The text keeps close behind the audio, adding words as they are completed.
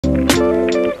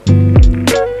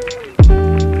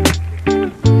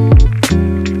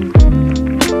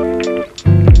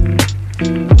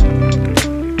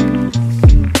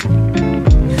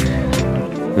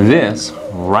This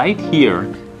right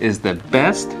here is the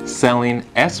best-selling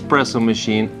espresso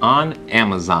machine on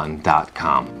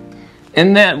Amazon.com.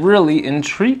 And that really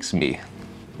intrigues me.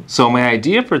 So my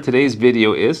idea for today's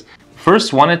video is,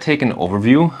 first want to take an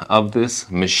overview of this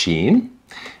machine,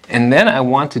 and then I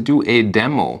want to do a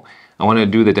demo. I want to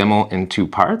do the demo in two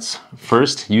parts.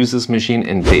 First, use this machine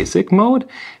in basic mode,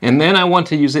 and then I want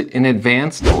to use it in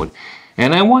advanced mode.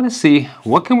 And I want to see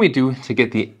what can we do to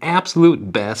get the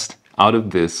absolute best out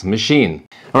of this machine.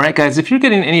 Alright guys, if you're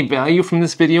getting any value from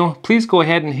this video, please go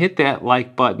ahead and hit that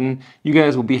like button. You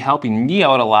guys will be helping me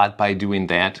out a lot by doing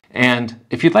that. And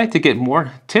if you'd like to get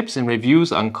more tips and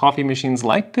reviews on coffee machines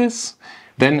like this,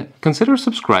 then consider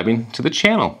subscribing to the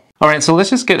channel. Alright, so let's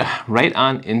just get right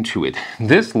on into it.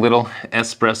 This little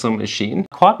espresso machine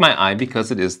caught my eye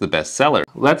because it is the best seller.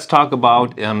 Let's talk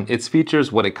about its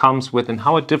features, what it comes with, and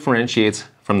how it differentiates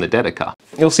from the Dedica.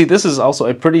 You'll see this is also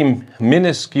a pretty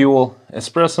minuscule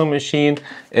espresso machine.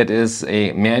 It is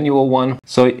a manual one,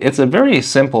 so it's a very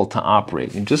simple to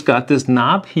operate. You've just got this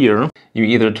knob here. You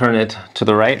either turn it to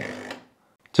the right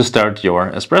to start your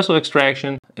espresso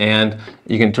extraction, and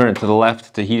you can turn it to the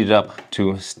left to heat it up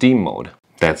to steam mode.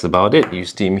 That's about it. You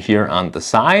steam here on the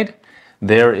side.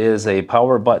 There is a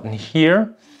power button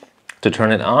here to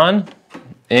turn it on.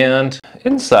 And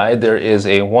inside there is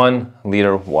a 1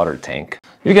 liter water tank.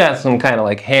 You got some kind of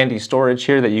like handy storage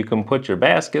here that you can put your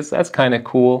baskets. That's kind of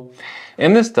cool.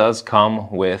 And this does come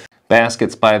with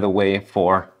baskets, by the way,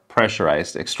 for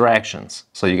pressurized extractions.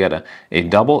 So you got a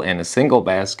double and a single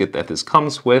basket that this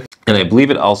comes with. And I believe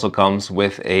it also comes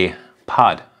with a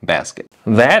pod basket.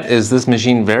 That is this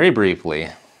machine very briefly.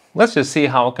 Let's just see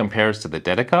how it compares to the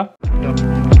Dedica.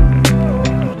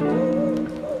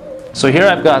 So here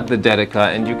I've got the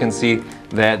Dedica, and you can see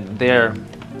that they're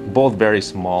both very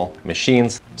small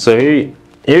machines. So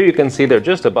here you can see they're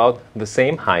just about the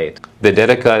same height. The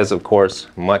Dedica is of course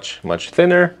much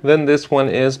thinner than this one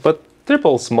is, but they're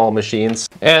both small machines,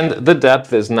 and the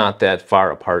depth is not that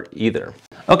far apart either.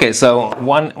 Okay, so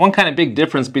one kind of big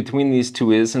difference between these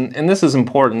two is, and this is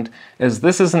important, is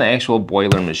this is an actual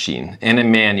boiler machine and a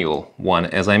manual one,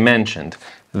 as I mentioned.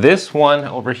 This one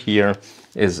over here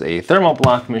is a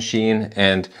thermoblock machine,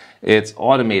 and it's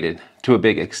automated to a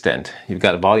big extent. You've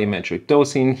got a volumetric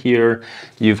dosing here.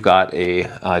 You've got a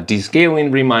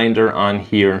descaling reminder on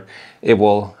here. It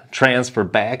will transfer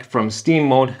back from steam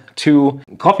mode to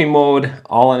coffee mode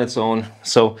all on its own.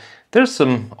 So there's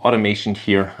some automation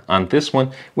here on this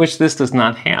one, which this does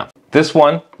not have. This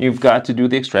one, you've got to do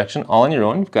the extraction all on your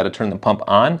own. You've got to turn the pump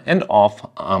on and off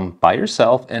by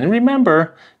yourself. And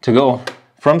remember to go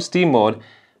from steam mode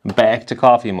back to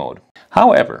coffee mode.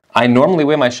 However, I normally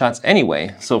weigh my shots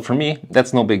anyway, so for me,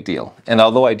 that's no big deal. And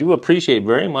although I do appreciate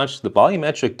very much the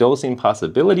volumetric dosing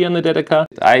possibility on the Dedica,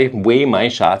 I weigh my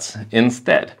shots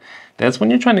instead. That's when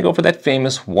you're trying to go for that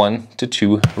famous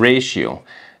 1:2 ratio.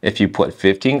 If you put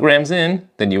 15 grams in,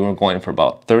 then you are going for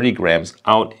about 30 grams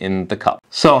out in the cup.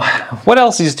 So what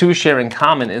else these two share in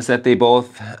common is that they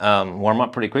both warm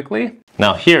up pretty quickly.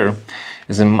 Now here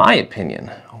is, in my opinion,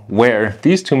 where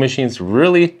these two machines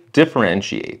really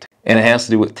differentiate, and it has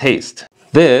to do with taste.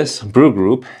 This brew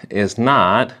group is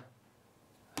not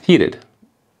heated.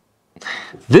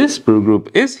 This brew group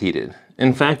is heated.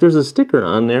 In fact, there's a sticker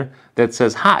on there that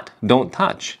says hot, don't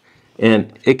touch.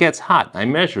 And it gets hot. I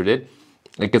measured it.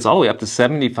 It gets all the way up to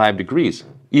 75 degrees,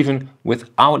 even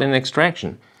without an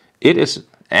extraction. It is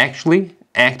actually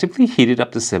actively heated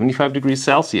up to 75 degrees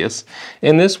Celsius,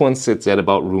 and this one sits at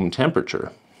about room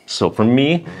temperature. So for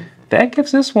me, that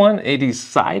gives this one a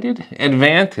decided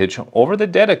advantage over the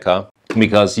Dedica,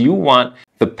 because you want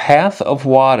the path of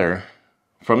water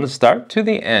from the start to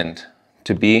the end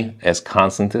to be as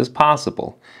constant as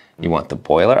possible. You want the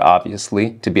boiler,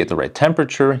 obviously, to be at the right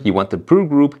temperature. You want the brew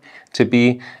group to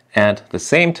be at the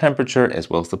same temperature, as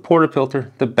well as the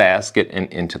portafilter, the basket,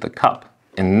 and into the cup.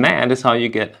 And that is how you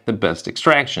get the best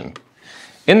extraction.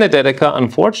 In the Dedica,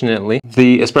 unfortunately,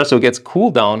 the espresso gets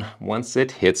cooled down once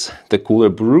it hits the cooler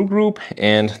brew group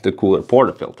and the cooler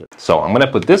portafilter. So I'm going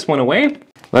to put this one away.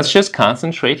 Let's just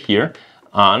concentrate here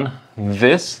on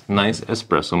this nice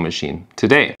espresso machine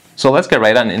today. So let's get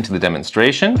right on into the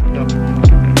demonstration.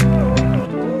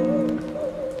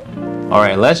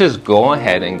 Alright, let's just go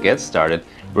ahead and get started.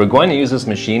 We're going to use this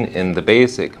machine in the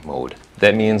basic mode.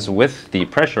 That means with the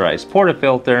pressurized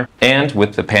portafilter and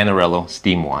with the Panarello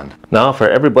steam wand. Now, for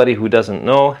everybody who doesn't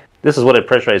know, this is what a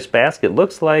pressurized basket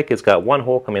looks like. It's got one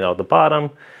hole coming out the bottom.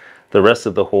 The rest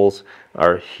of the holes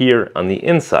are here on the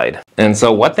inside. And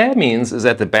so what that means is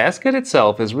that the basket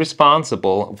itself is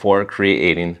responsible for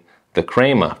creating the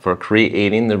crema, for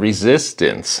creating the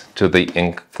resistance to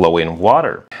the flowing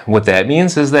water. What that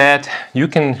means is that you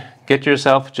can get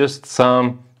yourself just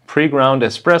some pre-ground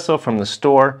espresso from the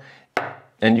store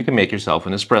and you can make yourself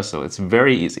an espresso. It's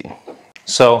very easy.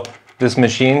 So this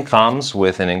machine comes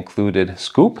with an included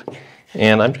scoop,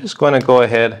 and I'm just going to go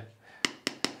ahead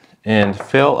and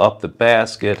fill up the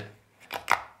basket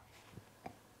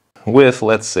with,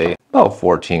 let's say, about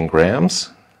 14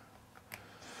 grams.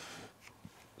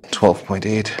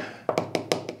 12.8.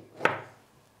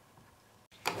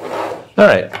 All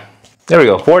right, there we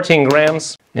go, 14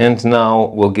 grams. And now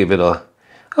we'll give it a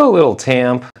little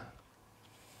tamp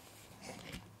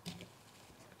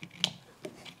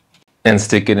and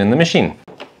stick it in the machine.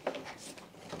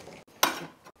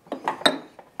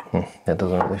 That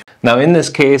doesn't really... Now in this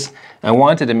case, I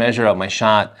wanted to measure out my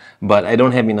shot, but I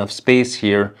don't have enough space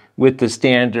here with the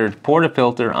standard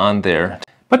portafilter on there.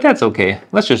 But that's okay,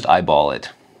 let's just eyeball it.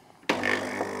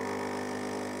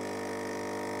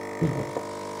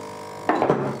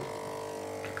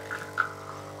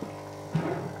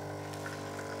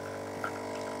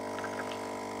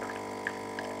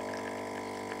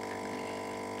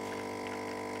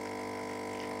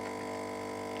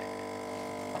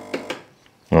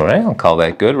 All right, I'll call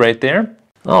that good right there.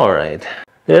 All right,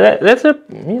 that's a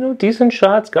decent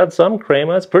shot. It's got some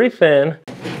crema. It's pretty thin,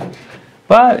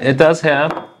 but it does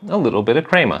have a little bit of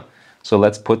crema. So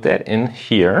let's put that in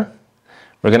here.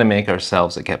 We're gonna make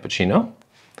ourselves a cappuccino.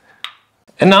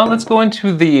 And now let's go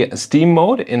into the steam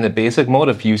mode in the basic mode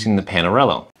of using the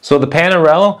Panarello. So the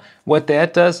Panarello, what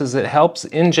that does is it helps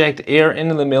inject air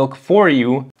into the milk for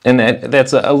you, and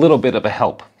that's a little bit of a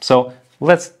help. So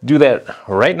let's do that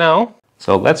right now.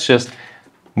 So let's just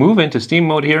move into steam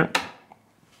mode here.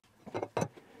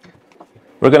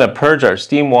 We're going to purge our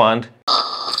steam wand.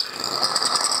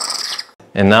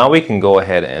 And now we can go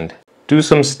ahead and do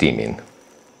some steaming.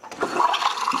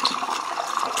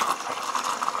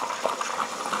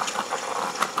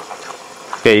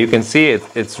 Okay, you can see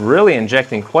it's really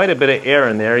injecting quite a bit of air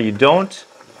in there. You don't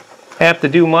have to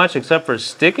do much except for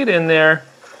stick it in there.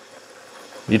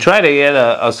 You try to get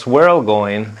a swirl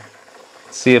going.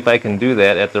 See if I can do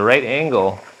that at the right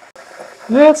angle.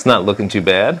 That's not looking too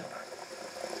bad.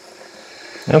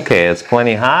 Okay, it's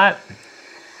plenty hot.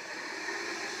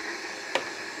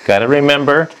 Gotta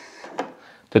remember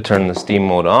to turn the steam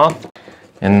mode off.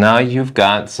 And now you've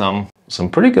got some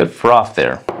pretty good froth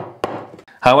there.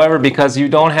 However, because you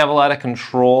don't have a lot of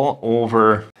control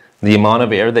over the amount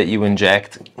of air that you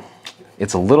inject,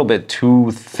 it's a little bit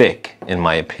too thick in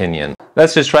my opinion.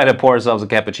 Let's just try to pour ourselves a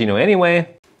cappuccino anyway.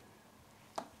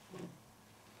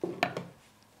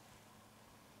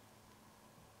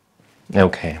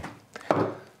 Okay,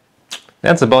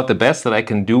 that's about the best that I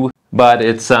can do, but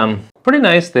it's pretty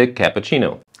nice thick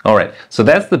cappuccino. All right, so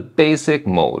that's the basic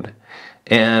mode,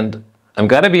 and I'm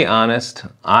gotta be honest,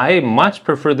 I much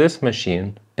prefer this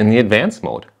machine in the advanced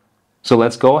mode. So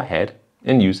let's go ahead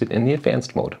and use it in the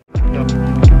advanced mode.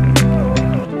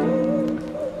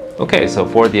 Okay, so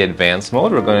for the advanced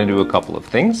mode, we're going to do a couple of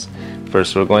things.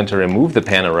 First, we're going to remove the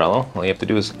Panarello. All you have to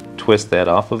do is twist that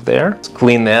off of there. Let's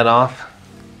clean that off.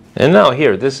 And now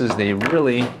here, this is a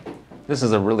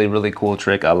really cool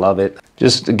trick. I love it.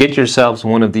 Just get yourselves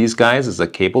one of these guys. It's a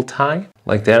cable tie,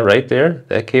 like that right there,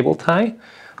 that cable tie.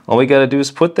 All we gotta do is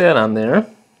put that on there.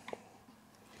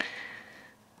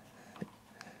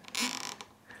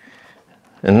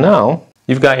 And now,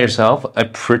 you've got yourself a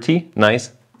pretty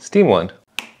nice steam wand.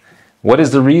 What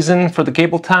is the reason for the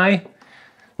cable tie?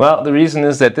 Well, the reason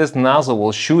is that this nozzle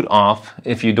will shoot off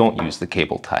if you don't use the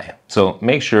cable tie. So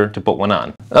make sure to put one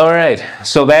on. All right,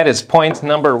 so that is point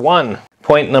number one.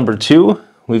 Point number two,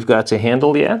 we've got to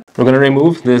handle yet. We're gonna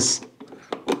remove this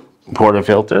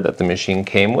portafilter that the machine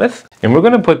came with, and we're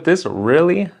gonna put this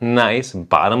really nice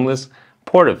bottomless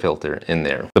portafilter in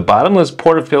there. The bottomless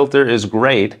portafilter is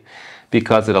great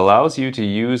because it allows you to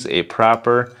use a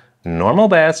proper normal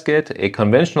basket, a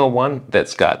conventional one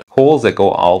that's got holes that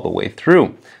go all the way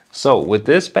through. So with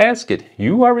this basket,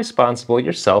 you are responsible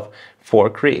yourself for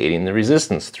creating the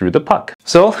resistance through the puck.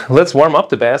 So let's warm up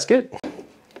the basket.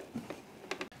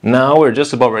 Now we're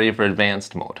just about ready for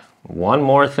advanced mode. One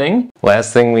more thing.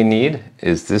 Last thing we need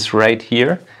is this right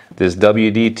here, this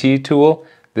WDT tool.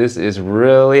 This is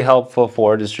really helpful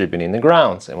for distributing the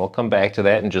grounds, and we'll come back to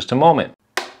that in just a moment.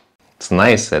 It's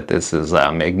nice that this is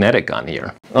magnetic on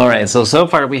here. All right, so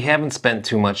far we haven't spent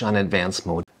too much on advanced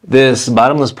mode. This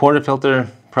bottomless portafilter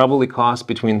probably costs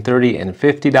between $30 and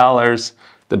 $50.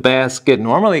 The basket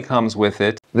normally comes with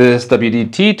it. This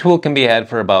WDT tool can be had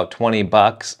for about 20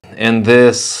 bucks. And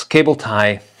this cable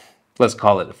tie, let's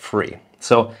call it free.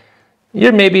 So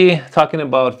you're maybe talking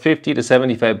about 50 to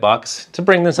 75 bucks to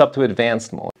bring this up to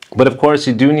advanced mode. But of course,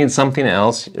 you do need something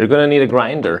else. You're going to need a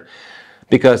grinder,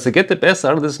 because to get the best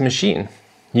out of this machine,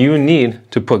 you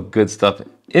need to put good stuff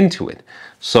into it.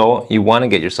 So you want to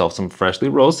get yourself some freshly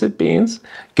roasted beans,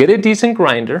 get a decent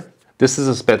grinder. This is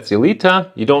a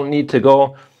Spezialita. You don't need to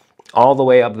go all the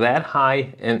way up that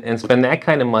high and spend that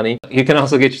kind of money. You can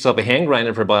also get yourself a hand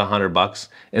grinder for about 100 bucks,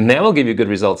 and that will give you good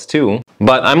results too.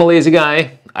 But I'm a lazy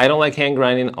guy. I don't like hand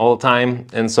grinding all the time,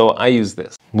 and so I use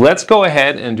this. Let's go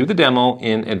ahead and do the demo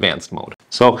in advanced mode.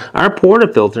 So our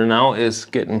portafilter now is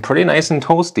getting pretty nice and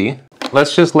toasty.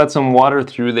 Let's just let some water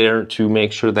through there to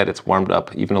make sure that it's warmed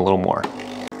up even a little more.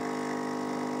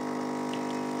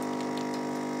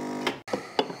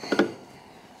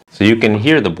 So you can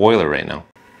hear the boiler right now.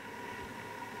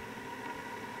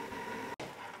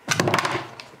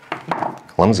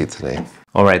 Clumsy today.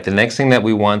 All right, the next thing that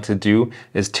we want to do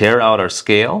is tear out our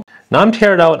scale. Now I'm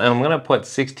teared out, and I'm going to put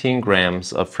 16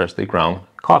 grams of freshly ground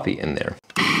coffee in there.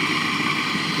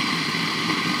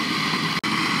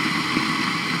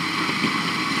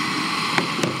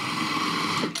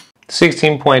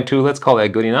 $16.2, let's call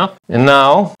that good enough. And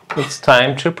now it's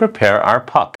time to prepare our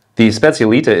puck. The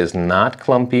Spezialita is not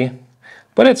clumpy,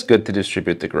 but it's good to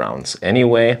distribute the grounds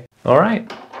anyway. All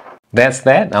right, that's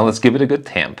that. Now let's give it a good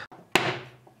tamp.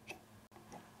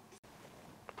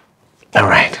 All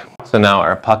right, so now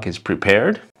our puck is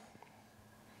prepared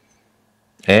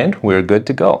and we're good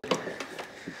to go.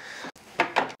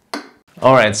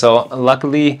 All right, so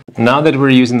luckily, now that we're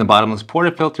using the bottomless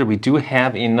portafilter, we do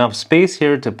have enough space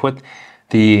here to put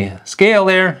the scale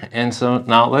there. And so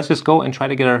now let's just go and try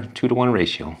to get our 2-to-1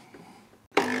 ratio.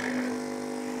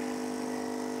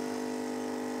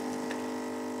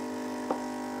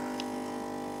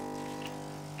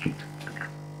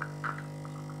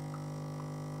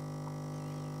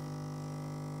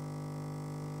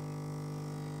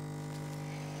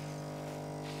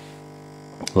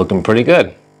 Looking pretty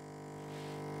good.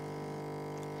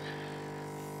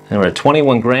 And we're at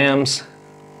 21 grams,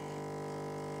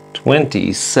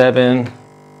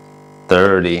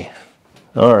 27.30.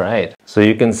 All right, so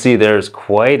you can see there's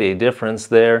quite a difference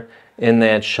there in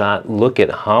that shot. Look at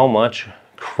how much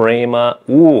crema.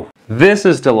 Ooh, this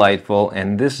is delightful,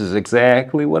 and this is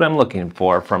exactly what I'm looking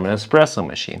for from an espresso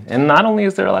machine. And not only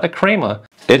is there a lot of crema,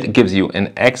 it gives you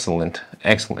an excellent,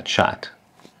 excellent shot.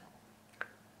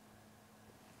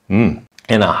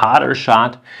 And a hotter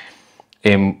shot,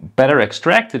 a better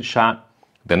extracted shot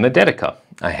than the Dedica,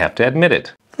 I have to admit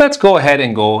it. Let's go ahead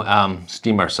and go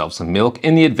steam ourselves some milk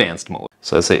in the advanced mode.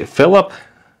 So let's say fill up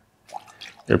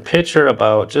your pitcher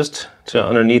about just to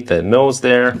underneath the nose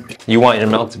there. You want your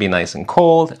milk to be nice and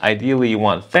cold. Ideally you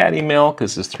want fatty milk.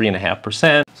 This is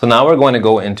 3.5%. So now we're going to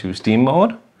go into steam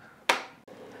mode.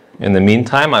 In the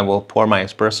meantime, I will pour my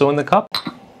espresso in the cup.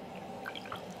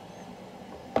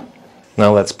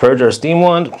 Now let's purge our steam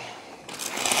wand.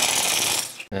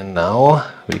 And now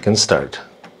we can start.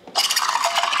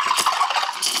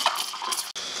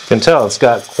 You can tell it's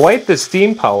got quite the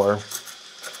steam power.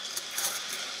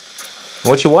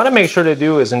 What you want to make sure to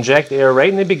do is inject air right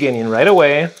in the beginning, right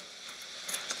away.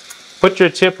 Put your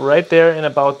tip right there in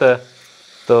about the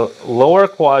lower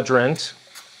quadrant.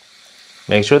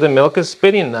 Make sure the milk is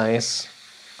spitting nice.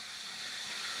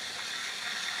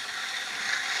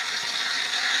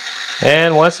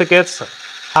 And once it gets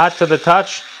hot to the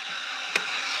touch,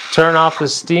 turn off the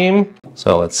steam.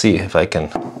 So let's see if I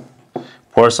can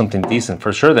pour something decent.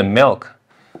 For sure the milk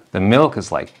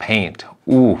is like paint.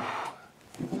 Ooh,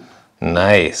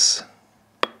 nice.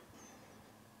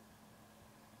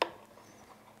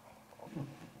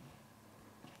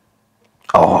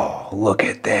 Oh, look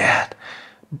at that.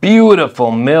 Beautiful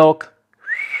milk.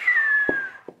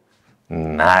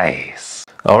 Nice.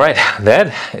 All right,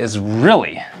 that is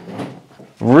really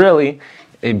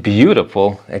a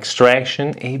beautiful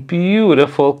extraction, a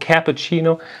beautiful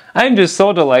cappuccino. I'm just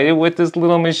so delighted with this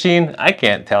little machine. I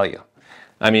can't tell you.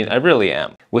 I mean, I really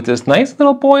am. With this nice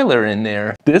little boiler in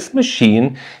there, this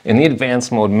machine in the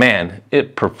advanced mode, man,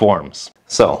 it performs.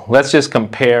 So let's just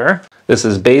compare. This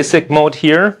is basic mode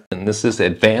here, and this is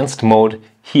advanced mode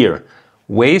here.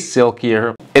 Way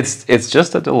silkier. It's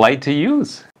just a delight to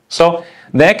use. So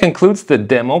that concludes the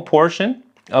demo portion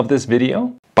of this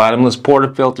video. Bottomless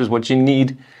portafilter is what you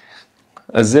need.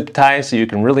 A zip tie so you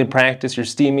can really practice your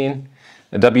steaming.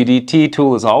 A WDT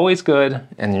tool is always good,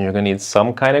 and you're going to need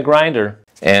some kind of grinder.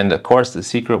 And of course, the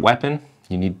secret weapon,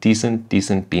 you need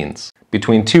decent beans.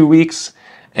 Between 2 weeks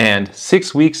and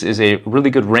 6 weeks is a really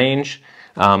good range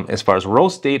as far as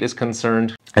roast date is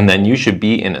concerned. And then you should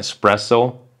be in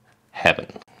espresso heaven.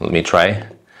 Let me try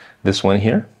this one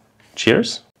here.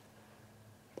 Cheers.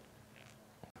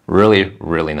 Really,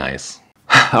 really nice.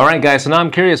 All right, guys, so now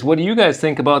I'm curious, what do you guys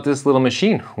think about this little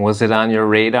machine? Was it on your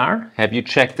radar? Have you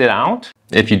checked it out?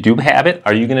 If you do have it,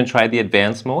 are you going to try the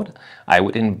advanced mode? I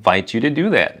would invite you to do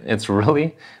that. It's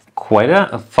really quite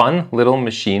a fun little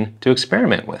machine to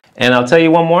experiment with. And I'll tell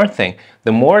you one more thing.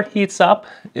 The more it heats up,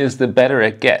 is the better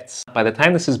it gets. By the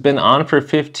time this has been on for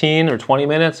 15 or 20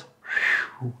 minutes,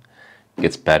 it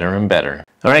gets better and better.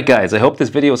 All right, guys, I hope this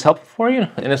video was helpful for you.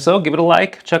 And if so, give it a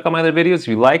like. Check out my other videos. If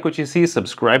you like what you see,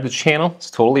 subscribe to the channel.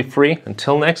 It's totally free.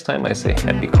 Until next time, I say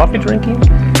happy coffee drinking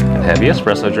and happy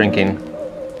espresso drinking.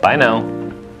 Bye now.